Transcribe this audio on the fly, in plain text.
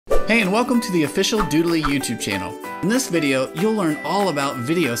Hey, and welcome to the official Doodly YouTube channel. In this video, you'll learn all about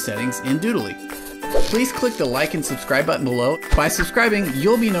video settings in Doodly. Please click the like and subscribe button below. By subscribing,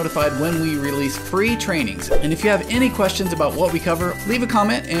 you'll be notified when we release free trainings. And if you have any questions about what we cover, leave a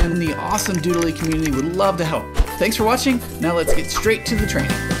comment and the awesome Doodly community would love to help. Thanks for watching. Now let's get straight to the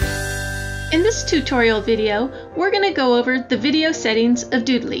training. In this tutorial video, we're going to go over the video settings of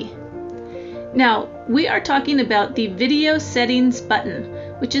Doodly. Now, we are talking about the video settings button,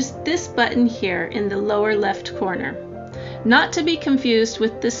 which is this button here in the lower left corner. Not to be confused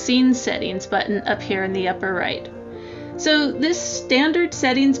with the scene settings button up here in the upper right. So this standard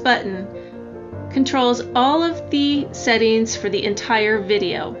settings button controls all of the settings for the entire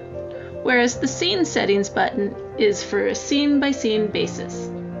video, whereas the scene settings button is for a scene by scene basis.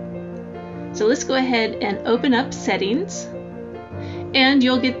 So let's go ahead and open up settings, and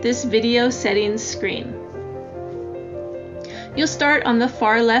you'll get this video settings screen. You'll start on the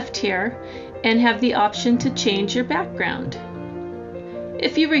far left here and have the option to change your background.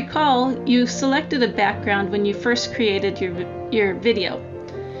 If you recall, you selected a background when you first created your video,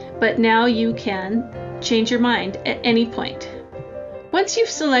 but now you can change your mind at any point. Once you've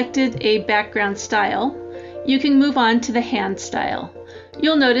selected a background style, you can move on to the hand style.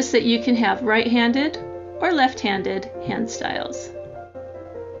 You'll notice that you can have right-handed or left-handed hand styles.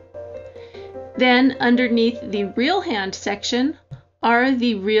 Then underneath the real hand section are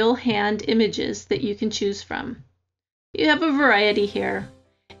the real hand images that you can choose from. You have a variety here,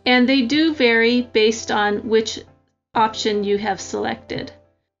 and they do vary based on which option you have selected.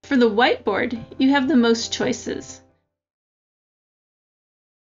 For the whiteboard, you have the most choices.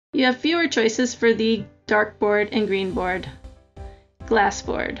 You have fewer choices for the dartboard and green board, glass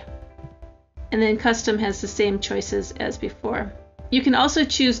board, and then custom has the same choices as before. You can also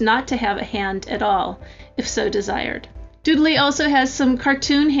choose not to have a hand at all, if so desired. Doodly also has some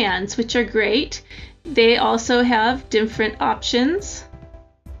cartoon hands, which are great. They also have different options.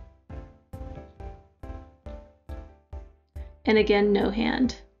 And again, no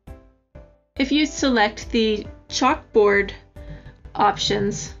hand. If you select the chalkboard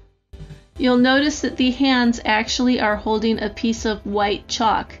options, you'll notice that the hands actually are holding a piece of white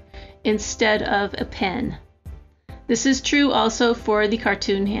chalk instead of a pen. This is true also for the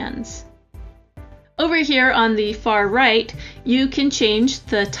cartoon hands. Over here on the far right, you can change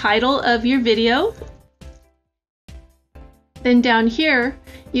the title of your video. Then down here,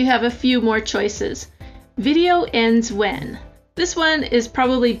 you have a few more choices. Video ends when. This one is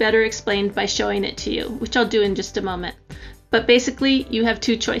probably better explained by showing it to you, which I'll do in just a moment. But basically, you have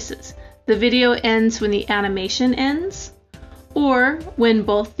two choices. The video ends when the animation ends, or when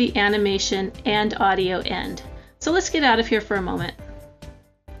both the animation and audio end. So let's get out of here for a moment.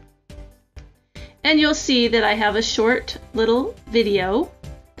 And you'll see that I have a short little video,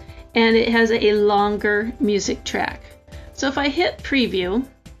 and it has a longer music track. So if I hit preview,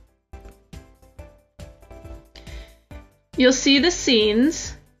 you'll see the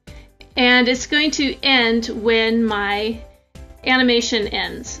scenes, and it's going to end when my animation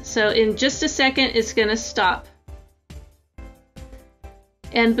ends. So in just a second, it's going to stop.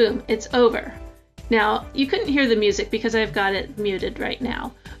 And boom, it's over. Now, you couldn't hear the music because I've got it muted right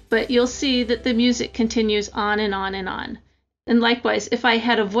now, but you'll see that the music continues on and on and on. And likewise, if I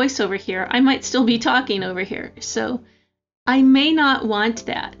had a voice over here, I might still be talking over here. So I may not want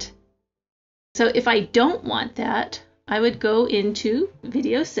that. So if I don't want that, I would go into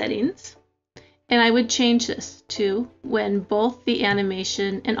video settings, and I would change this to when both the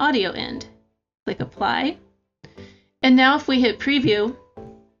animation and audio end. Click apply. And now if we hit preview,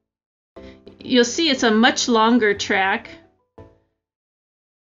 you'll see it's a much longer track.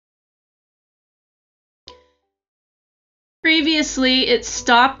 Previously, it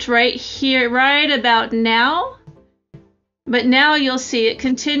stopped right here, right about now, but now you'll see it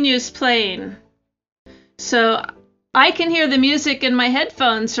continues playing. So I can hear the music in my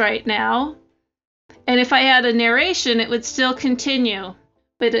headphones right now, and if I had a narration, it would still continue,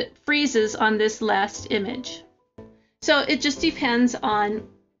 but it freezes on this last image. So it just depends on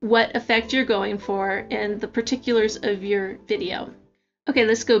what effect you're going for and the particulars of your video. Okay,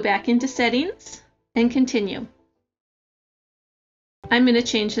 let's go back into settings and continue. I'm going to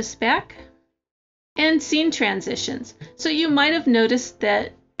change this back. And scene transitions. So you might have noticed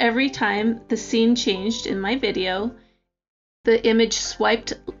that every time the scene changed in my video, the image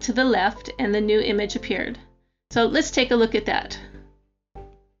swiped to the left and the new image appeared. So let's take a look at that.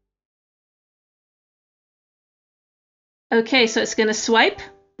 Okay, so it's going to swipe.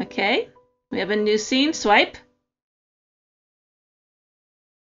 Okay, we have a new scene, swipe.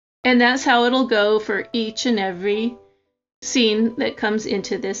 And that's how it'll go for each and every scene that comes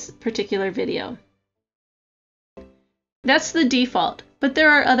into this particular video. That's the default, but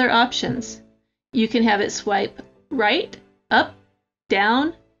there are other options. You can have it swipe right, up,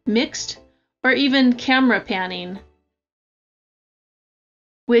 down, mixed, or even camera panning,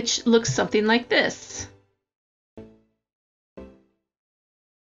 which looks something like this.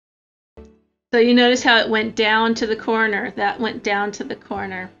 So you notice how it went down to the corner, that went down to the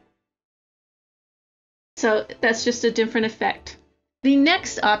corner. So that's just a different effect. The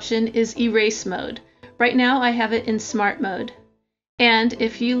next option is erase mode. Right now I have it in smart mode. And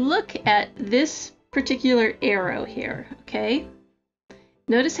if you look at this particular arrow here, okay,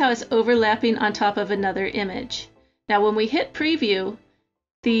 notice how it's overlapping on top of another image. Now when we hit preview,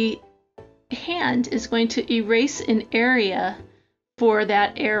 the hand is going to erase an area for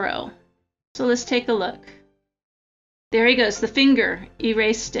that arrow. So let's take a look. There he goes, the finger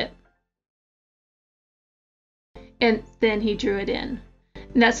erased it. And then he drew it in.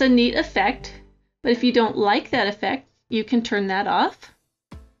 And that's a neat effect, but if you don't like that effect, you can turn that off,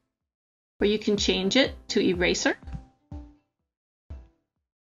 or you can change it to eraser.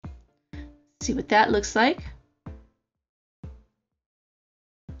 See what that looks like.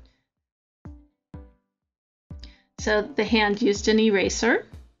 So the hand used an eraser.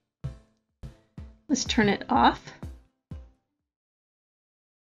 Let's turn it off.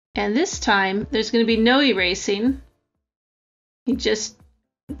 And this time, there's going to be no erasing. He just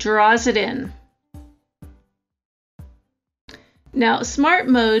draws it in. Now, smart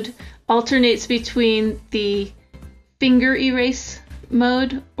mode alternates between the finger erase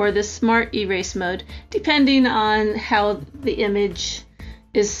mode or the smart erase mode, depending on how the image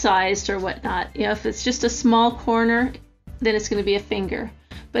is sized or whatnot. You know, if it's just a small corner, then it's going to be a finger.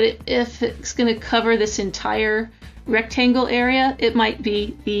 But if it's going to cover this entire rectangle area, it might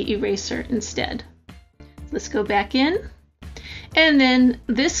be the eraser instead. Let's go back in. And then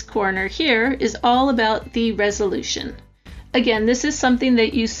this corner here is all about the resolution. Again, this is something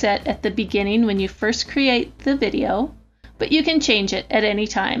that you set at the beginning when you first create the video, but you can change it at any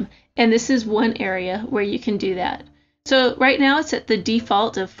time. And this is one area where you can do that. So right now it's at the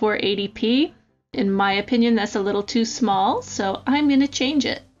default of 480p. In my opinion, that's a little too small, so I'm going to change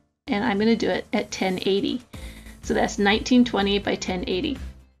it, and I'm going to do it at 1080. So that's 1920 by 1080.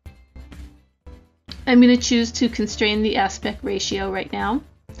 I'm going to choose to constrain the aspect ratio right now,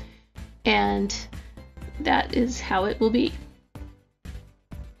 and that is how it will be.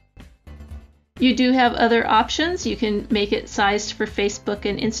 You do have other options. You can make it sized for Facebook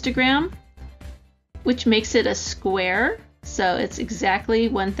and Instagram, which makes it a square. So it's exactly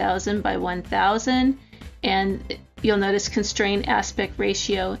 1000 by 1000, and you'll notice constrain aspect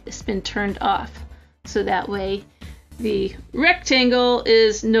ratio has been turned off. So that way the rectangle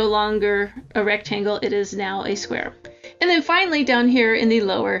is no longer a rectangle, it is now a square. And then finally down here in the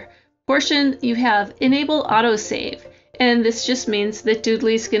lower portion you have enable autosave, and this just means that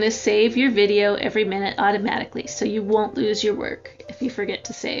Doodly is going to save your video every minute automatically, so you won't lose your work if you forget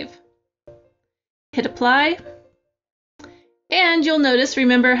to save. Hit apply. And you'll notice,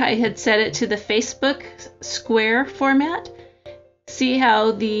 remember I had set it to the Facebook square format? See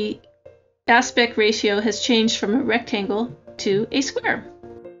how the aspect ratio has changed from a rectangle to a square.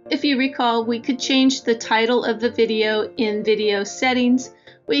 If you recall, we could change the title of the video in video settings.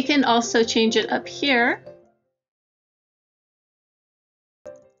 We can also change it up here.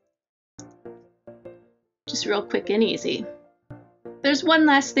 Just real quick and easy. There's one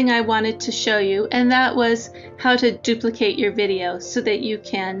last thing I wanted to show you, and that was how to duplicate your video so that you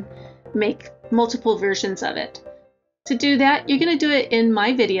can make multiple versions of it. To do that, you're going to do it in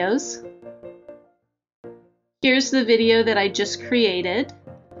My Videos. Here's the video that I just created.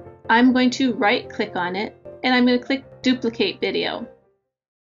 I'm going to right-click on it, and I'm going to click Duplicate Video.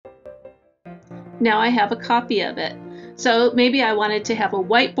 Now I have a copy of it. So maybe I wanted to have a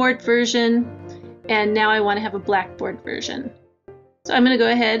whiteboard version, and now I want to have a blackboard version. So I'm going to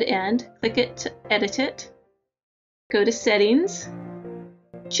go ahead and click it to edit it, go to settings,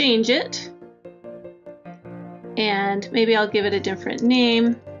 change it, and maybe I'll give it a different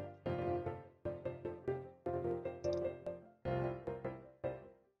name.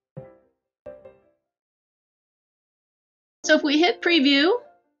 So if we hit preview,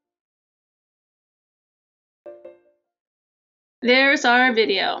 there's our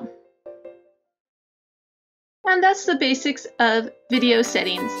video. And that's the basics of video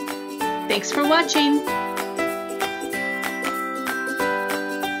settings. Thanks for watching.